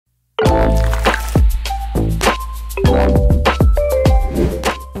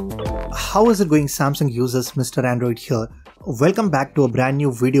How is it going, Samsung users? Mr. Android here. Welcome back to a brand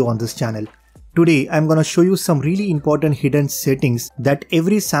new video on this channel. Today I'm gonna show you some really important hidden settings that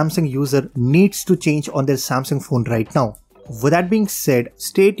every Samsung user needs to change on their Samsung phone right now. With that being said,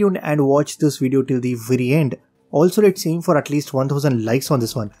 stay tuned and watch this video till the very end. Also, let's aim for at least 1000 likes on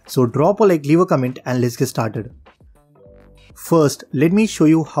this one. So drop a like, leave a comment and let's get started. First, let me show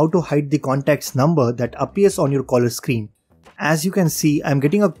you how to hide the contact's number that appears on your caller screen. As you can see, I'm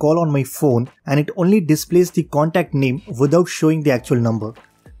getting a call on my phone and it only displays the contact name without showing the actual number.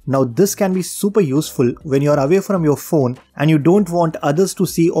 Now this can be super useful when you're away from your phone and you don't want others to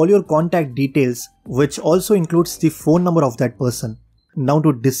see all your contact details, which also includes the phone number of that person. Now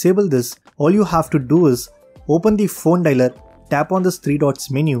to disable this, all you have to do is open the phone dialer, tap on this three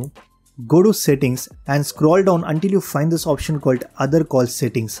dots menu, go to settings and scroll down until you find this option called other call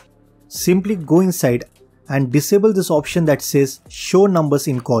settings. Simply go inside and disable this option that says show numbers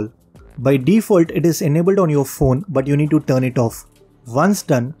in call. By default it is enabled on your phone, but you need to turn it off. Once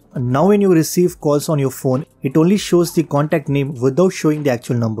done, now when you receive calls on your phone, it only shows the contact name without showing the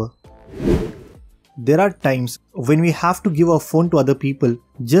actual number. There are times when we have to give our phone to other people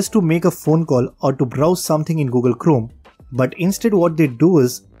just to make a phone call or to browse something in Google Chrome. But instead what they do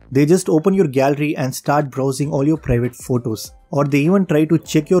is, they just open your gallery and start browsing all your private photos. Or they even try to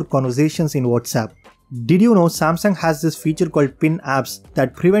check your conversations in WhatsApp. Did you know Samsung has this feature called pin apps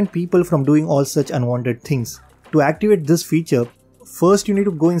that prevent people from doing all such unwanted things? To activate this feature, first you need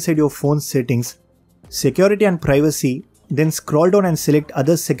to go inside your phone settings, security and privacy, then scroll down and select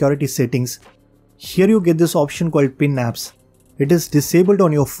other security settings. Here you get this option called pin apps. It is disabled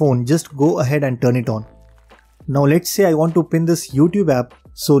on your phone, just go ahead and turn it on. Now let's say I want to pin this YouTube app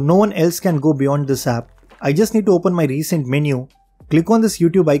so no one else can go beyond this app. I just need to open my recent menu, click on this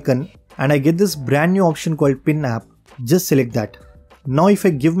YouTube icon and I get this brand new option called pin app. Just select that. Now if I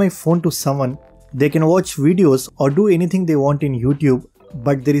give my phone to someone, they can watch videos or do anything they want in YouTube,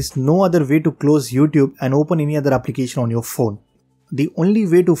 but there is no other way to close YouTube and open any other application on your phone. The only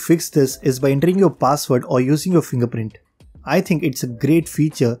way to fix this is by entering your password or using your fingerprint. I think it's a great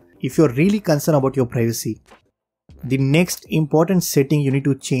feature if you're really concerned about your privacy. The next important setting you need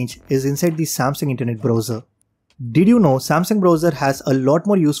to change is inside the Samsung Internet browser. Did you know Samsung browser has a lot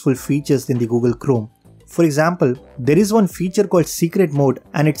more useful features than the Google Chrome? For example, there is one feature called secret mode,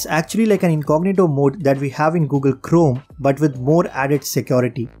 and it's actually like an incognito mode that we have in Google Chrome but with more added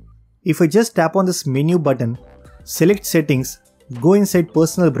security. If I just tap on this menu button, select settings, go inside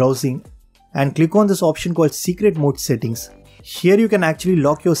personal browsing and click on this option called secret mode settings. Here you can actually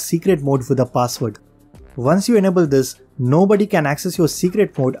lock your secret mode with a password. Once you enable this, nobody can access your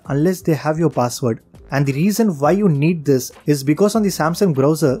secret mode unless they have your password. And the reason why you need this is because on the Samsung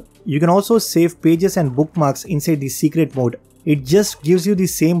browser, you can also save pages and bookmarks inside the secret mode. It just gives you the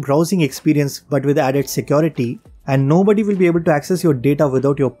same browsing experience but with added security, and nobody will be able to access your data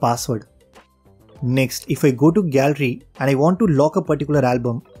without your password. Next, if I go to gallery and I want to lock a particular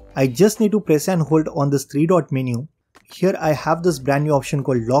album, I just need to press and hold on this three dot menu. Here I have this brand new option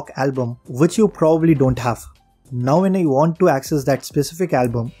called lock album, which you probably don't have. Now when I want to access that specific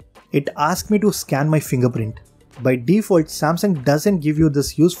album, it asks me to scan my fingerprint. By default, Samsung doesn't give you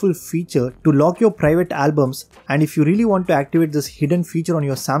this useful feature to lock your private albums, and if you really want to activate this hidden feature on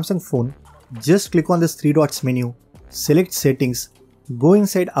your Samsung phone, just click on this three dots menu, select settings, go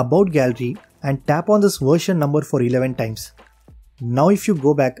inside about gallery and tap on this version number for 11 times. Now if you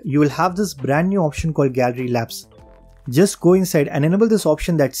go back, you will have this brand new option called gallery lapse. Just go inside and enable this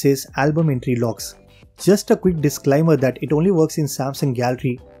option that says album entry locks. Just a quick disclaimer that it only works in Samsung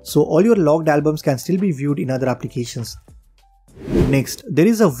Gallery, so all your logged albums can still be viewed in other applications. Next, there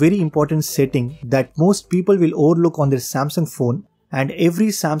is a very important setting that most people will overlook on their Samsung phone, and every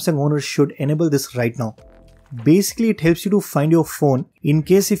Samsung owner should enable this right now. Basically, it helps you to find your phone in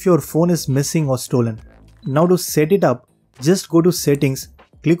case if your phone is missing or stolen. Now to set it up, just go to settings,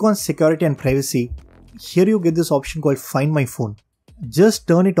 click on security and privacy. Here you get this option called find my phone. Just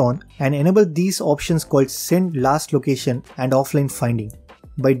turn it on and enable these options called send last location and offline finding.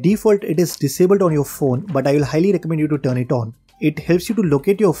 By default it is disabled on your phone, but I will highly recommend you to turn it on. It helps you to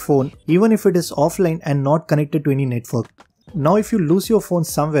locate your phone even if it is offline and not connected to any network. Now if you lose your phone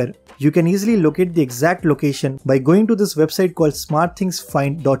somewhere, you can easily locate the exact location by going to this website called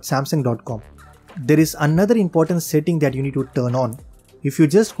smartthingsfind.samsung.com. There is another important setting that you need to turn on. If you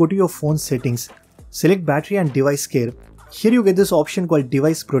just go to your phone settings, select battery and device care, here you get this option called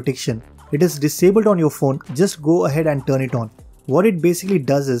device protection. It is disabled on your phone, just go ahead and turn it on. What it basically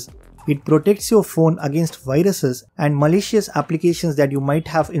does is, it protects your phone against viruses and malicious applications that you might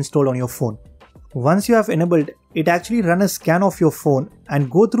have installed on your phone. Once you have enabled, it actually run a scan of your phone and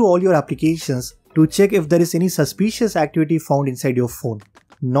go through all your applications to check if there is any suspicious activity found inside your phone.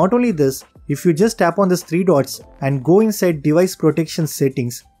 Not only this, if you just tap on these 3 dots and go inside device protection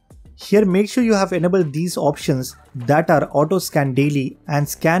settings, here make sure you have enabled these options that are auto scan daily and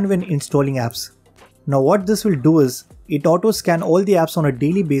scan when installing apps. Now what this will do is, it auto scan all the apps on a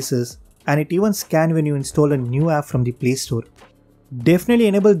daily basis, and it even scan when you install a new app from the Play Store. Definitely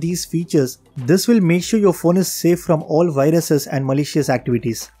enable these features. This will make sure your phone is safe from all viruses and malicious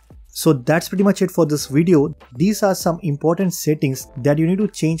activities. So that's pretty much it for this video. These are some important settings that you need to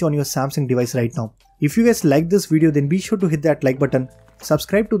change on your Samsung device right now. If you guys like this video, then be sure to hit that like button.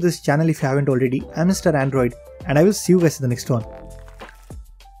 Subscribe to this channel if you haven't already. I'm Mr. Android, and I will see you guys in the next one.